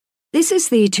This is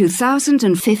the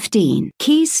 2015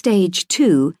 Key Stage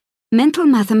 2 Mental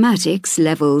Mathematics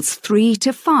Levels 3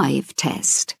 to 5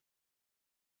 test.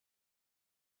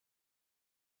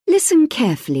 Listen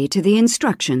carefully to the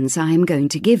instructions I am going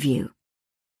to give you.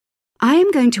 I am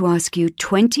going to ask you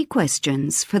 20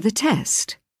 questions for the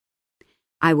test.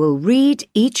 I will read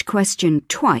each question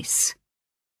twice.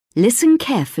 Listen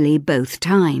carefully both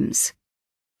times.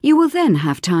 You will then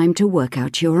have time to work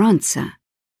out your answer.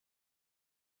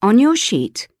 On your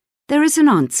sheet, there is an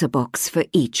answer box for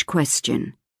each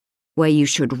question, where you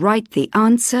should write the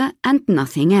answer and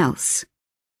nothing else.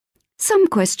 Some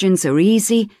questions are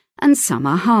easy and some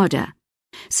are harder,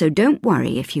 so don't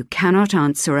worry if you cannot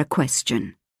answer a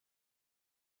question.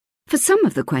 For some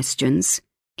of the questions,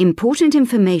 important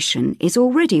information is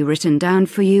already written down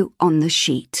for you on the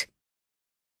sheet.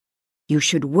 You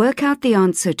should work out the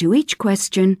answer to each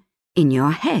question in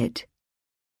your head.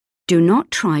 Do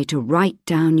not try to write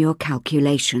down your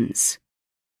calculations.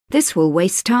 This will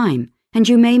waste time and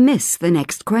you may miss the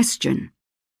next question.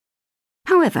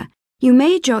 However, you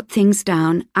may jot things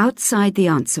down outside the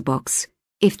answer box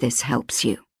if this helps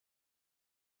you.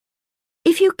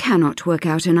 If you cannot work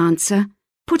out an answer,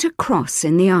 put a cross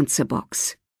in the answer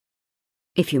box.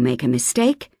 If you make a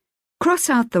mistake, cross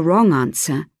out the wrong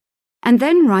answer and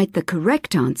then write the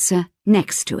correct answer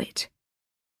next to it.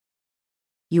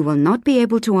 You will not be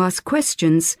able to ask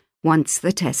questions once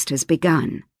the test has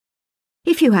begun.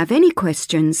 If you have any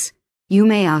questions, you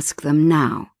may ask them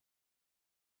now.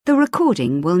 The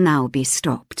recording will now be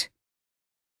stopped.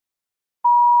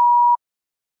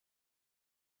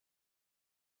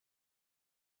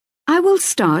 I will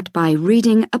start by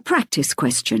reading a practice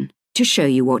question to show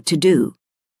you what to do.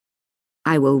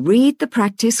 I will read the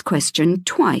practice question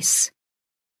twice.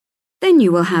 Then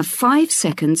you will have 5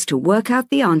 seconds to work out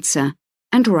the answer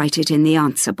and write it in the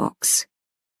answer box.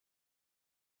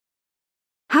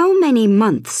 How many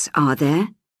months are there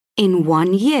in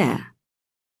 1 year?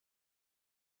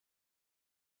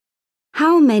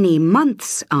 How many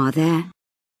months are there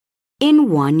in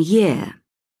 1 year?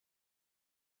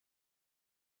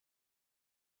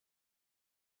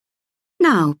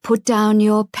 Now put down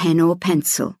your pen or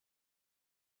pencil.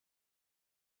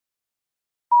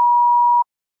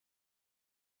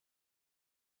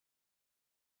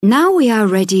 Now we are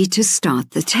ready to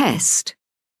start the test.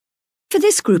 For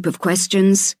this group of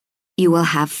questions, you will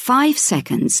have 5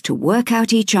 seconds to work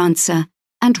out each answer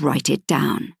and write it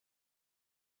down.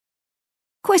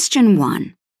 Question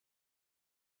 1.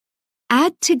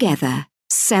 Add together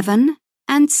 7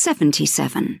 and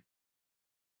 77.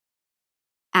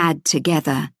 Add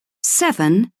together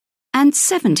 7 and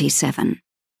 77.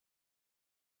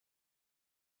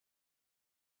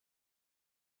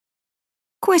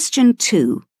 Question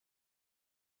 2.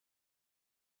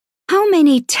 How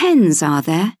many tens are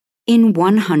there in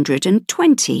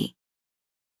 120?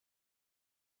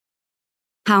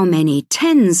 How many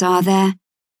tens are there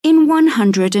in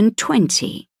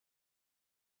 120?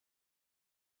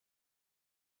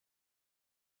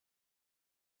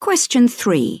 Question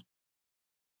 3.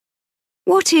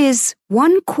 What is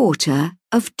 1/4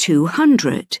 of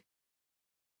 200?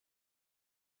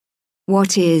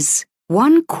 What is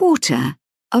 1/4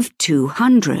 of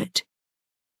 200?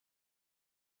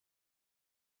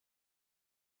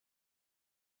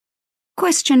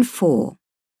 Question 4.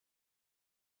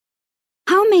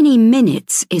 How many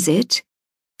minutes is it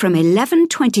from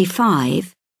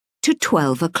 11:25 to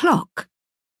 12 o'clock?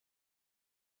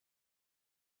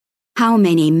 How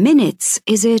many minutes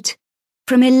is it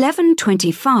from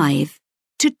 11:25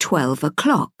 to 12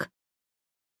 o'clock?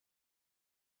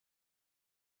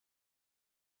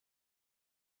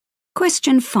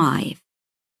 Question 5.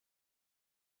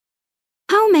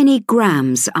 How many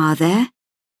grams are there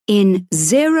in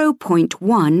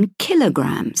 0.1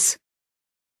 kilograms?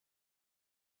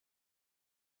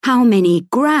 How many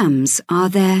grams are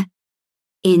there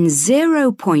in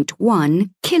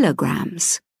 0.1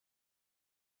 kilograms?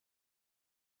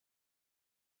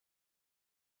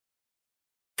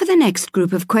 For the next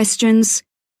group of questions,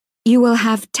 you will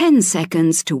have 10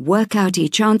 seconds to work out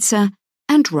each answer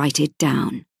and write it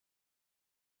down.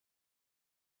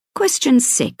 Question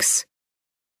 6.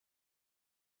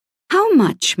 How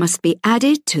much must be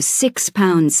added to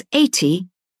 £6.80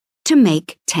 to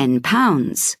make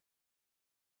 £10?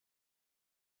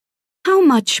 How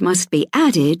much must be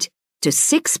added to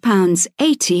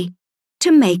 £6.80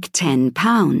 to make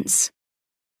 £10?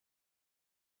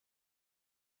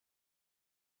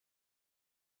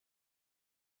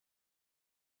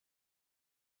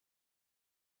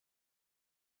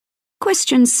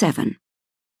 Question 7.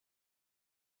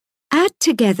 Add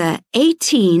together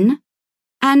 18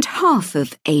 and half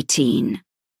of 18.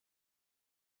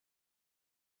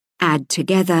 Add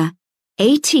together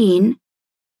 18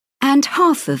 and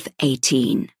half of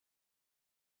 18.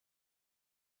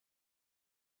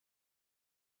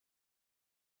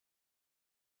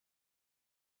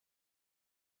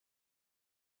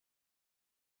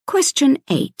 Question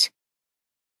 8.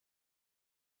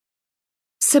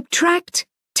 Subtract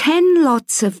 10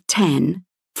 lots of 10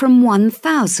 from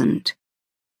 1,000.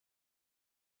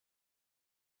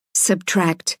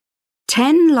 Subtract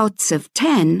 10 lots of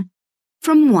 10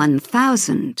 from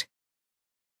 1,000.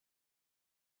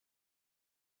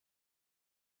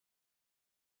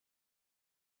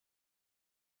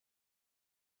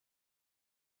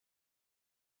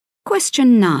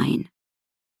 Question 9.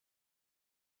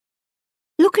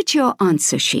 Look at your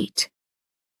answer sheet.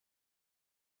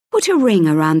 Put a ring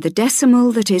around the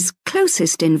decimal that is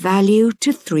closest in value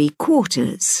to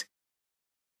 3/4.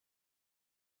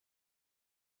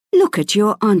 Look at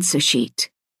your answer sheet.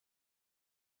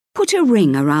 Put a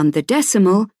ring around the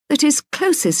decimal that is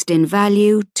closest in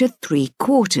value to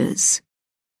 3/4.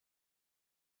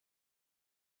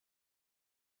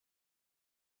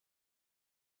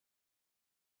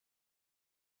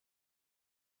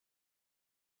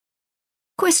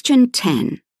 Question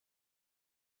 10.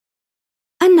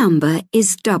 A number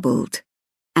is doubled,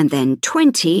 and then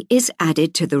 20 is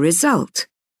added to the result.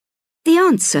 The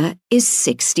answer is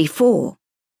 64.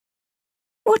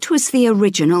 What was the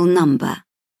original number?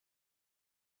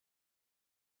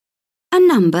 A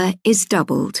number is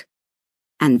doubled,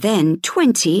 and then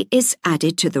 20 is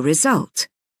added to the result.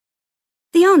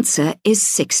 The answer is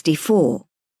 64.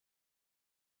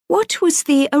 What was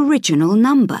the original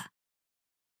number?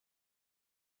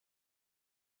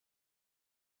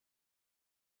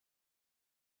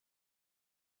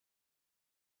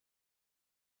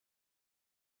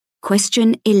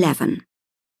 Question 11.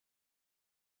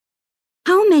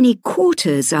 How many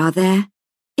quarters are there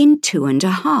in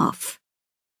 2.5?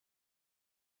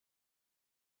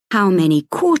 How many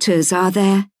quarters are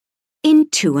there in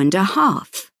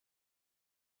 2.5?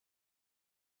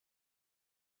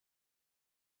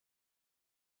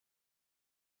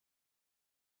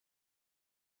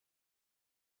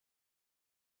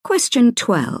 Question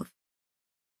 12.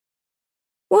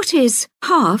 What is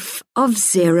half of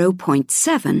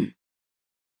 0.7?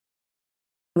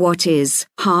 What is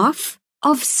half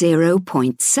of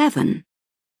 0.7?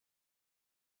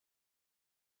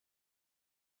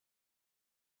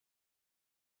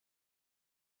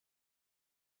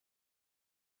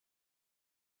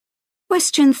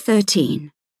 Question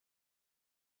 13.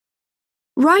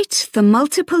 Write the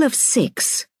multiple of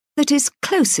 6 that is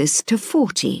closest to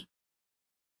 40.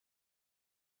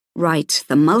 Write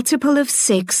the multiple of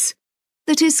 6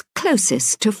 that is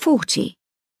closest to 40.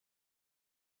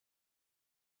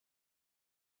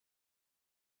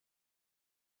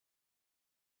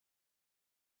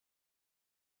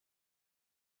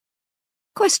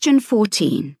 Question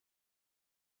 14.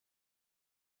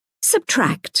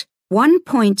 Subtract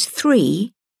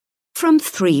 1.3 from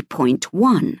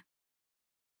 3.1.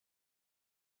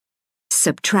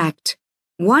 Subtract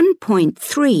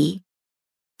 1.3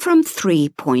 from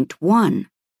 3.1.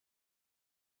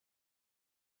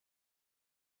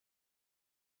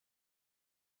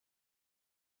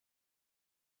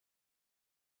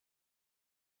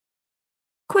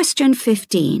 Question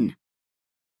 15.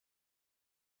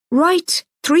 Write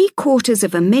 3/4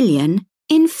 of a million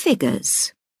in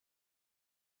figures.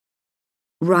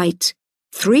 Write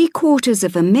 3/4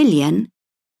 of a million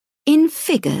in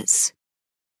figures.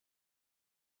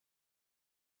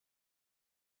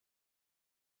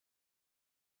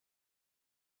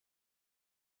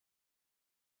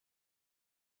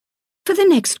 For the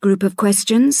next group of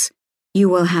questions, you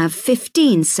will have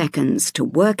 15 seconds to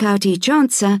work out each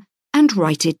answer and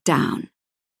write it down.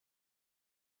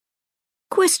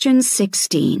 Question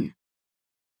 16.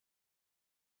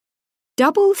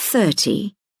 Double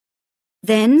 30,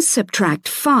 then subtract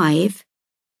 5,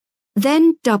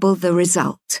 then double the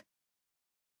result.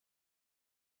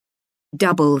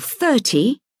 Double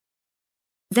 30,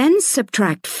 then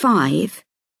subtract 5,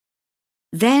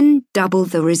 then double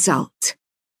the result.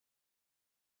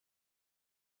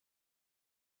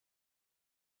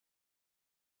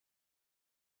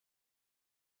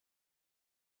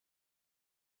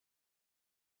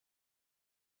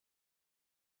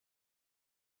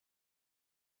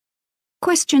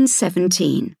 Question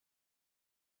 17.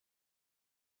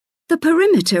 The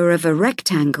perimeter of a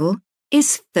rectangle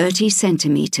is 30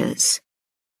 centimeters.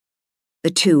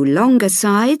 The two longer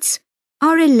sides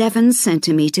are 11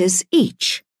 centimeters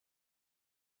each.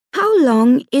 How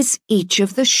long is each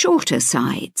of the shorter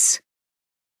sides?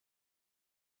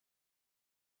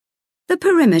 The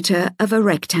perimeter of a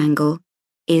rectangle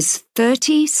is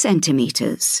 30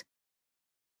 centimeters.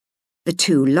 The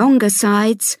two longer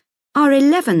sides are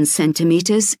 11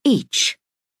 centimeters each.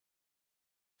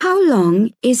 How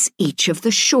long is each of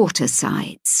the shorter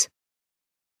sides?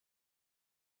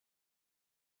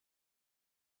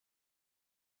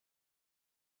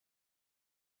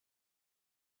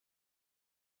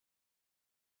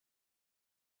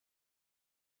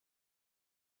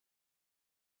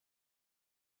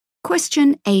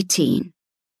 Question 18.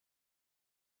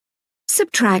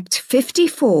 Subtract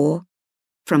 54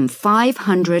 from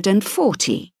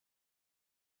 540.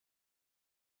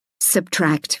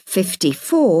 Subtract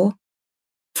 54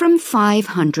 from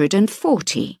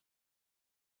 540.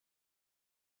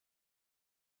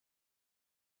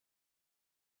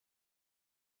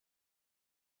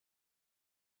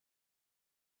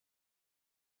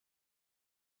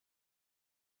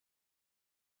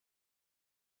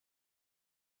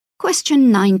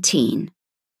 Question 19.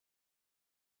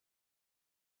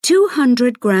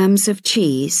 200 grams of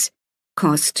cheese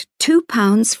cost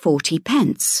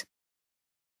 £2.40.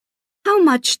 How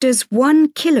much does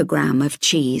 1 kilogram of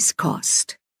cheese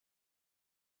cost?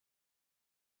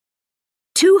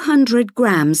 200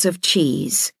 grams of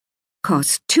cheese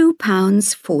cost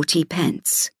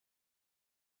 £2.40.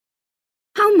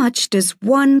 How much does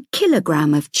 1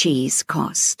 kilogram of cheese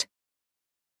cost?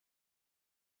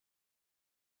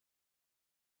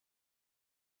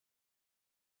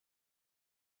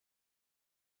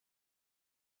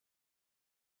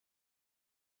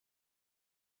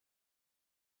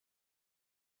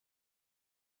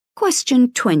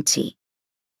 Question 20.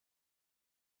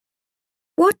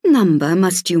 What number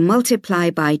must you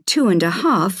multiply by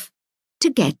 2.5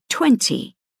 to get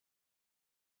 20?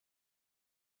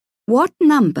 What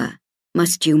number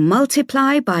must you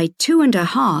multiply by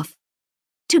 2.5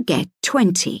 to get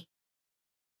 20?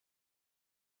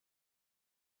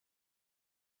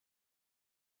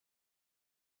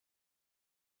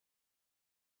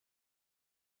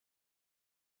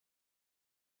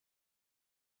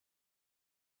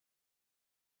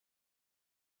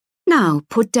 Now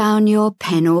put down your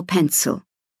pen or pencil.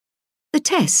 The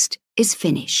test is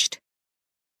finished.